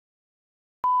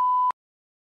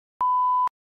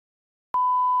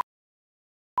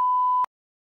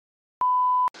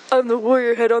I'm the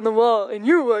Warrior head on the wall, and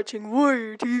you're watching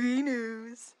Warrior TV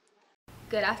News.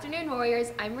 Good afternoon,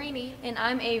 Warriors. I'm Rayne. And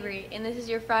I'm Avery, and this is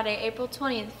your Friday, April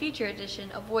 20th feature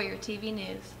edition of Warrior TV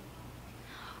News.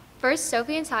 First,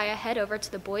 Sophie and Thaya head over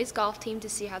to the boys' golf team to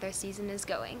see how their season is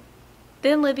going.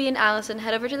 Then Libby and Allison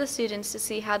head over to the students to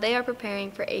see how they are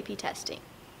preparing for AP testing.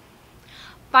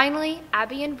 Finally,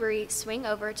 Abby and Bree swing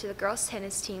over to the girls'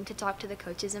 tennis team to talk to the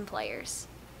coaches and players.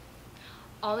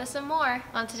 All this and more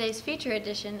on today's feature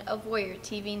edition of Warrior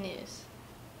TV News.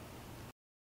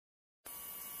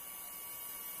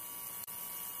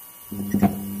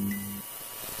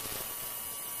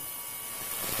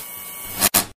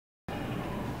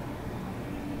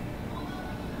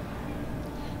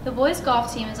 The boys'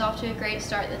 golf team is off to a great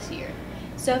start this year.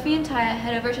 Sophie and Thaya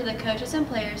head over to the coaches and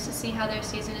players to see how their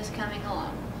season is coming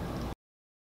along.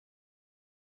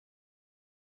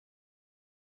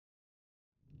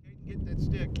 Get that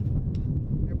stick.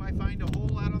 Everybody find a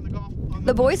hole out on the golf.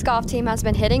 The boys' golf team has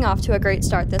been hitting off to a great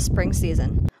start this spring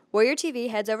season. Warrior TV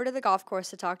heads over to the golf course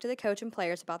to talk to the coach and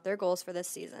players about their goals for this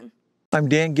season. I'm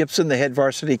Dan Gibson, the head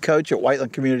varsity coach at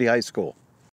Whiteland Community High School.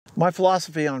 My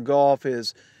philosophy on golf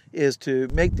is to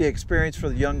make the experience for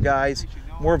the young guys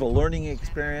more of a learning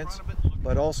experience,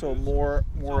 but also more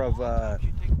of a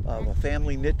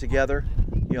family knit together.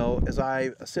 You know, as I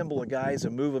assemble the guys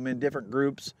and move them in different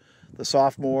groups, the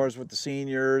sophomores with the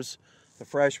seniors, the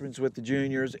freshmen with the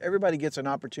juniors, everybody gets an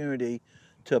opportunity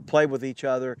to play with each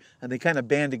other, and they kind of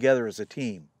band together as a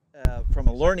team. From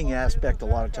a learning aspect, a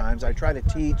lot of times, I try to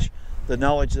teach the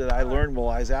knowledge that I learned while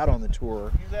I was out on the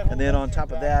tour. And then on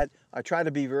top of that, I try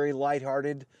to be very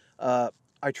lighthearted.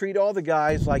 I treat all the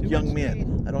guys like young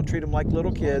men. I don't treat them like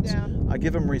little kids. I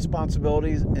give them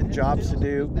responsibilities and jobs to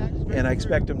do, and I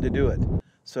expect them to do it.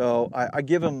 So I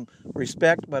give them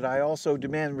respect, but I also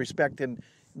demand respect in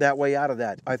that way out of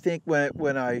that. I think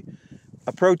when I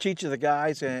approach each of the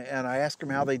guys and I ask them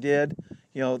how they did,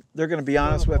 you know, they're going to be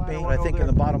honest with me. I think in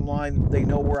the bottom line, they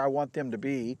know where I want them to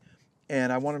be,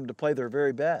 and I want them to play their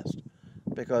very best.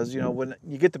 Because, you know, when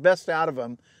you get the best out of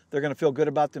them, they're going to feel good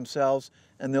about themselves,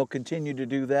 and they'll continue to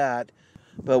do that.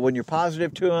 But when you're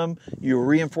positive to them, you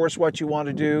reinforce what you want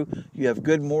to do, you have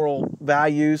good moral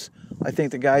values, I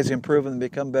think the guys improve and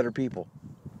become better people.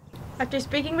 After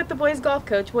speaking with the boys' golf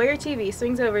coach, Warrior TV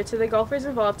swings over to the golfers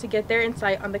involved to get their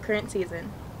insight on the current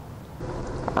season.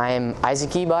 I'm Isaac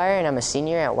Ebeyer, and I'm a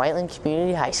senior at Whiteland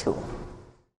Community High School.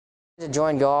 I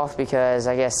joined golf because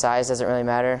I guess size doesn't really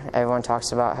matter. Everyone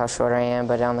talks about how short I am,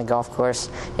 but on the golf course,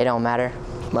 it don't matter.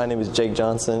 My name is Jake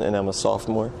Johnson, and I'm a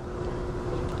sophomore.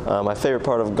 My favorite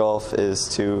part of golf is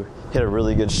to hit a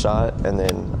really good shot, and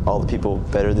then all the people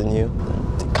better than you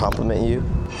to compliment you,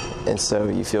 and so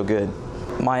you feel good.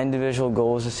 My individual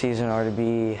goals this season are to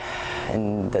be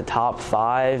in the top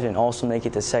 5 and also make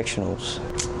it to sectionals.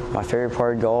 My favorite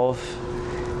part of golf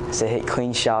is to hit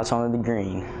clean shots onto the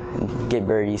green and get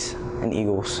birdies and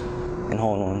eagles and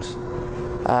hole-in-ones.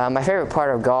 My favorite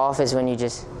part of golf is when you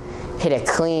just hit a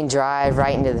clean drive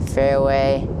right into the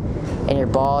fairway and your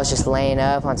ball is just laying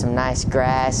up on some nice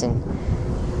grass, and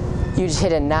you just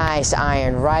hit a nice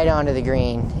iron right onto the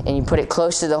green, and you put it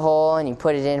close to the hole and you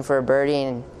put it in for a birdie,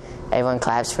 and everyone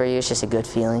claps for you. It's just a good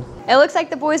feeling. It looks like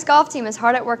the boys' golf team is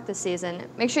hard at work this season.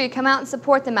 Make sure you come out and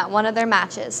support them at one of their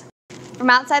matches. From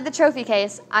outside the trophy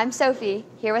case, I'm Sophie,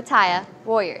 here with Thaya,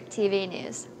 Warrior TV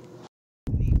News.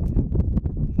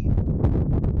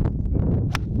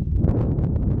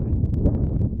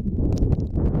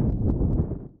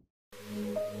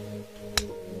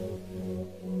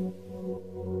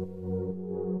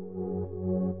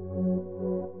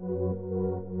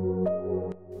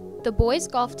 The boys'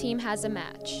 golf team has a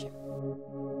match.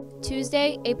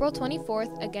 Tuesday, April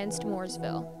 24th against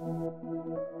Mooresville.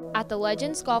 At the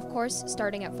Legends Golf Course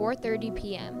starting at 4:30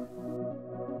 p.m.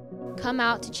 Come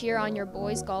out to cheer on your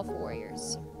boys' golf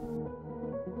warriors.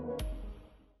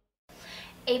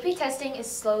 AP testing is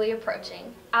slowly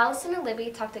approaching. Allison and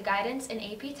Libby talk to guidance and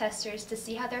AP testers to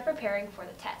see how they're preparing for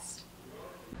the test.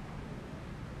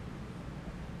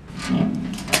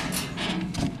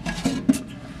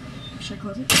 Should I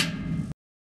close it?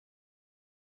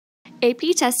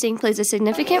 AP testing plays a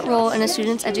significant role in a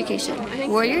student's education.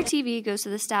 Warrior TV goes to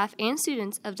the staff and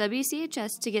students of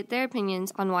WCHS to get their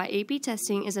opinions on why AP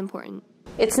testing is important.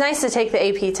 It's nice to take the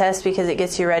AP test because it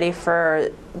gets you ready for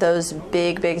those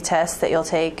big tests that you'll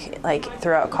take like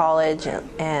throughout college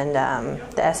and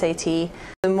the SAT.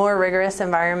 The more rigorous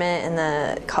environment and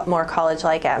the more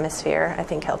college-like atmosphere, I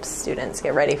think, helps students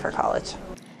get ready for college.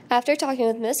 After talking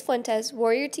with Ms. Fuentes,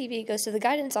 Warrior TV goes to the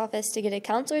guidance office to get a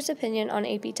counselor's opinion on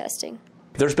AP testing.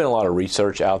 There's been a lot of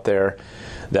research out there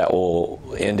that will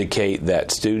indicate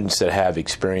that students that have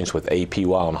experience with AP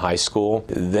while in high school,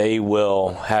 they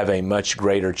will have a much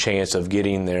greater chance of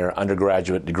getting their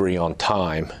undergraduate degree on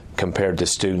time compared to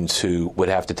students who would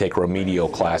have to take remedial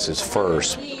classes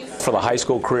first. For the high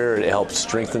school career, it helps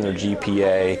strengthen their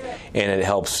GPA, and it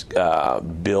helps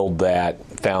build that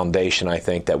foundation, I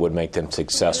think, that would make them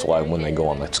successful when they go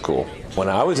on to school. When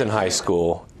I was in high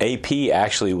school, AP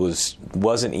actually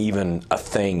wasn't even a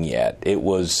thing yet. It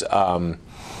was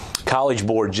College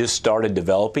Board just started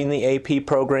developing the AP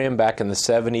program back in the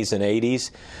 70s and 80s,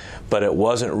 but it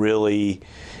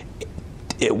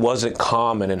wasn't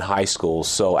common in high schools.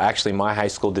 So actually my high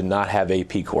school did not have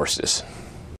AP courses.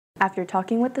 After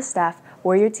talking with the staff,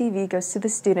 Warrior TV goes to the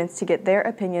students to get their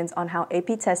opinions on how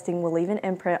AP testing will leave an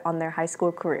imprint on their high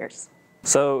school careers.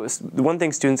 So the one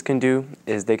thing students can do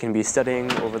is they can be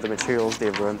studying over the materials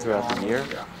they've learned throughout the year,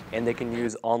 and they can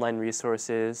use online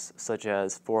resources such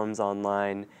as forums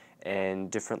online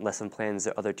and different lesson plans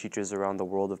that other teachers around the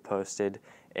world have posted,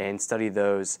 and study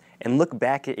those and look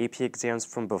back at AP exams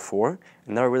from before,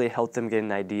 and that'll really help them get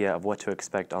an idea of what to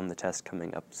expect on the test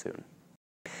coming up soon.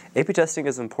 AP testing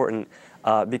is important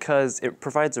because it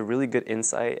provides a really good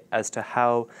insight as to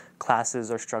how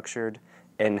classes are structured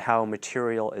and how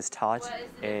material is taught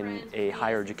in a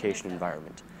higher education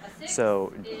environment.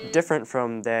 So different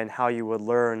from then how you would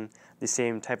learn the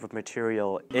same type of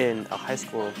material in a high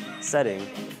school setting,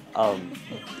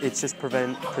 it's just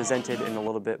presented in a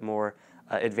little bit more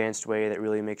advanced way that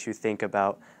really makes you think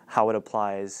about how it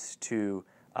applies to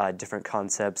different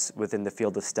concepts within the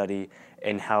field of study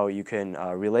and how you can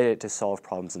relate it to solve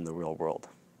problems in the real world.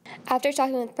 After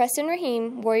talking with Preston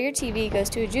Raheem, Warrior TV goes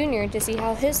to a junior to see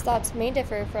how his thoughts may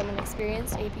differ from an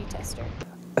experienced AP tester.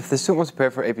 If the student wants to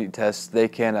prepare for AP tests, they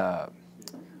can, I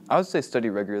would say, study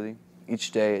regularly.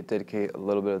 Each day, dedicate a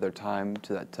little bit of their time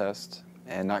to that test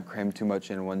and not cram too much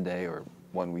in one day or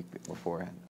 1 week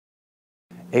beforehand.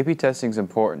 AP testing is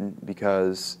important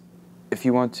because if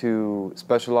you want to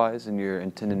specialize in your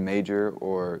intended major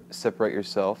or separate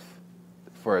yourself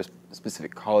for a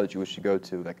specific college you wish to go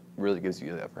to, that really gives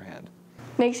you the upper hand.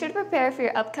 Make sure to prepare for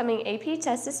your upcoming AP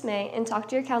test this May and talk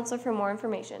to your counselor for more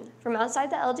information. From outside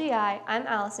the LGI, I'm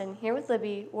Allison, here with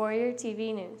Libby, Warrior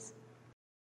TV News.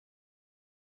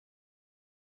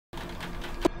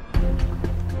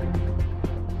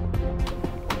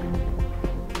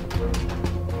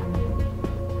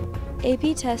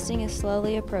 AP testing is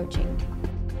slowly approaching.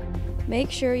 Make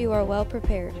sure you are well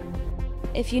prepared.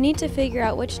 If you need to figure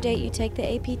out which date you take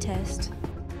the AP test,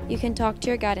 you can talk to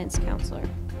your guidance counselor.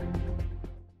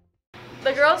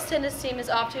 The girls' tennis team is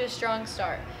off to a strong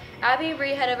start. Abby and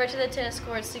Bree head over to the tennis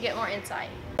courts to get more insight.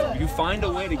 You find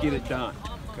a way to get it done,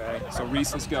 okay? So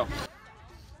Reese, let's go.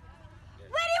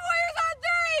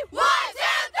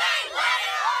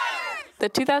 The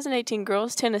 2018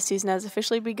 girls tennis season has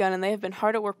officially begun, and they have been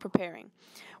hard at work preparing.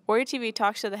 Warrior TV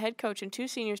talks to the head coach and two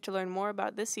seniors to learn more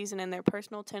about this season and their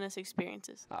personal tennis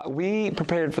experiences. We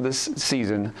prepared for this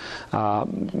season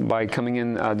by coming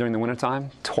in during the wintertime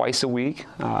twice a week,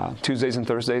 Tuesdays and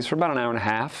Thursdays, for about an hour and a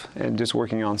half, and just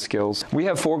working on skills. We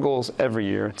have 4 goals every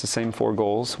year. It's the same 4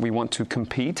 goals. We want to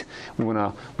compete. We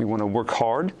want to work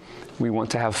hard. We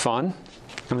want to have fun.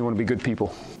 And we want to be good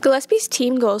people. Gillespie's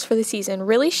team goals for the season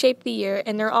really shaped the year,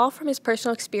 and they're all from his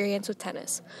personal experience with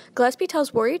tennis. Gillespie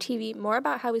tells Warrior TV more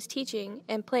about how his teaching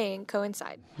and playing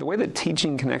coincide. The way that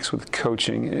teaching connects with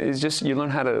coaching is just you learn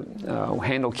how to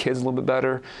handle kids a little bit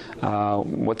better,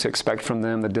 what to expect from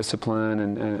them, the discipline,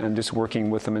 and just working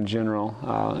with them in general.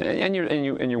 And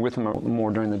you're with them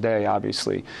more during the day,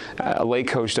 obviously. A lay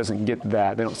coach doesn't get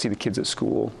that. They don't see the kids at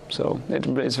school, so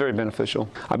it's very beneficial.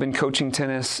 I've been coaching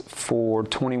tennis for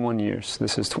 21 years.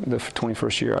 This is the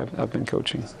 21st year I've been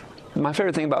coaching. My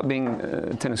favorite thing about being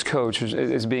a tennis coach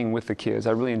is being with the kids.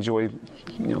 I really enjoy,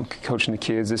 coaching the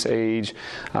kids this age.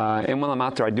 And when I'm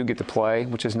out there, I do get to play,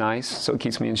 which is nice. So it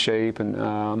keeps me in shape,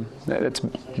 and that's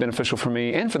beneficial for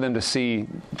me and for them to see,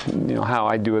 how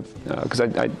I do it, because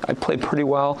I play pretty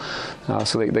well.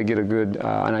 So they get a good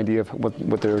an idea of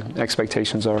what their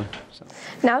expectations are. So.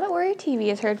 Now that Warrior TV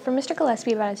has heard from Mr.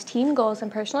 Gillespie about his team goals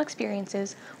and personal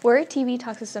experiences, Warrior TV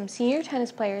talks to some senior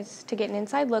tennis players to get an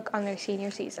inside look on their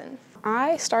senior season.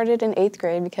 I started in 8th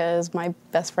grade because my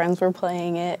best friends were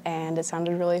playing it and it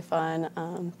sounded really fun.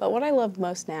 But what I love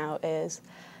most now is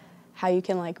how you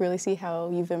can really see how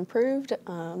you've improved.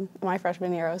 My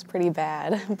freshman year I was pretty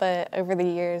bad, but over the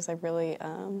years I've really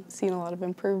seen a lot of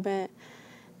improvement,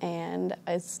 and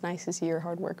it's nice to see your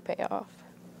hard work pay off.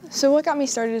 So what got me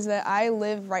started is that I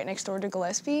live right next door to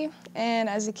Gillespie, and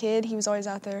as a kid he was always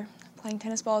out there playing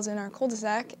tennis balls in our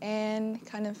cul-de-sac, and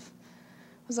kind of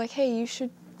was like, hey, you should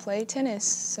play tennis.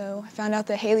 So I found out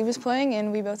that Haley was playing,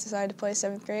 and we both decided to play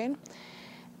 7th grade.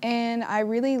 And I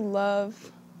really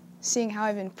love seeing how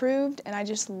I've improved, and I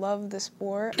just love the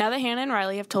sport. Now that Hannah and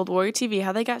Riley have told Warrior TV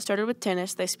how they got started with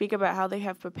tennis, they speak about how they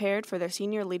have prepared for their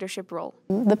senior leadership role.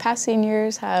 The past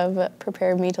seniors have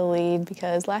prepared me to lead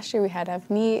because last year we had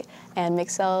Avery and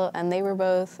Mixel, and they were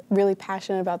both really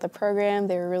passionate about the program.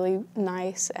 They were really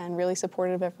nice and really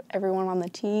supportive of everyone on the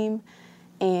team,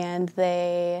 and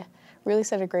they really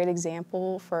set a great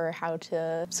example for how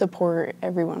to support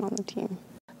everyone on the team.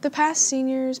 The past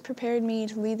seniors prepared me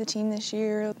to lead the team this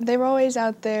year. They were always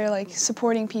out there like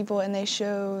supporting people, and they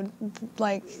showed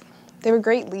like they were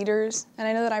great leaders, and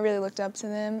I know that I really looked up to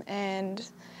them. And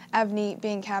Avneet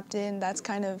being captain, that's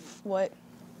kind of what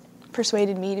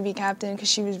persuaded me to be captain, because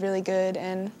she was really good,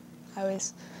 and I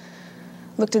always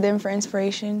looked to them for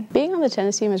inspiration. Being on the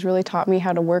tennis team has really taught me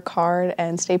how to work hard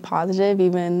and stay positive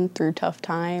even through tough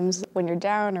times. When you're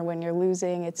down or when you're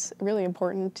losing, it's really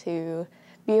important to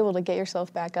be able to get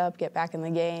yourself back up, get back in the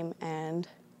game, and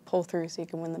pull through so you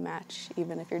can win the match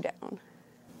even if you're down.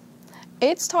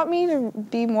 It's taught me to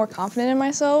be more confident in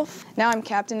myself. Now I'm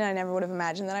captain, and I never would have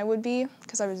imagined that I would be,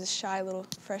 because I was a shy little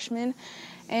freshman.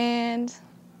 And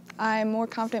I'm more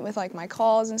confident with like my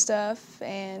calls and stuff,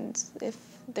 and if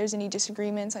there's any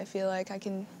disagreements, I feel like I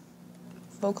can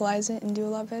vocalize it and do a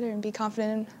lot better and be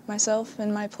confident in myself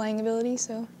and my playing ability.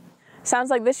 So.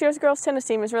 Sounds like this year's girls tennis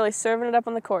team is really serving it up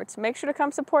on the courts. Make sure to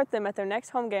come support them at their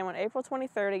next home game on April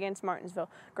 23rd against Martinsville.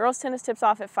 Girls tennis tips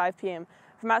off at 5 p.m.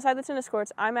 From outside the tennis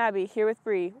courts, I'm Abby, here with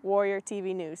Bree, Warrior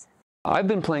TV News. I've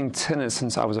been playing tennis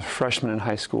since I was a freshman in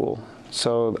high school.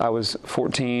 So I was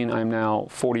 14, I'm now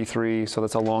 43, so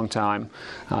that's a long time.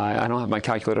 I don't have my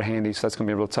calculator handy, so that's going to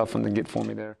be a real tough one to get for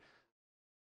me there.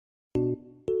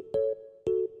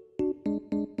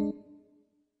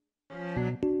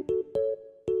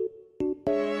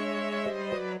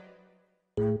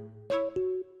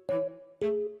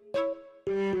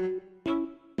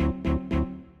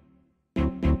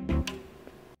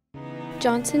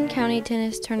 Johnson County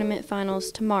Tennis Tournament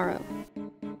Finals tomorrow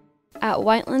at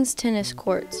Whitelands Tennis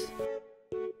Courts.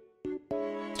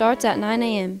 Starts at 9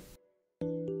 a.m.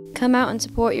 Come out and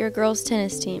support your girls'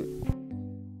 tennis team.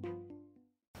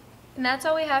 And that's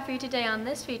all we have for you today on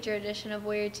this feature edition of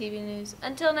Warrior TV News.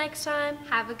 Until next time,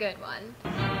 have a good one.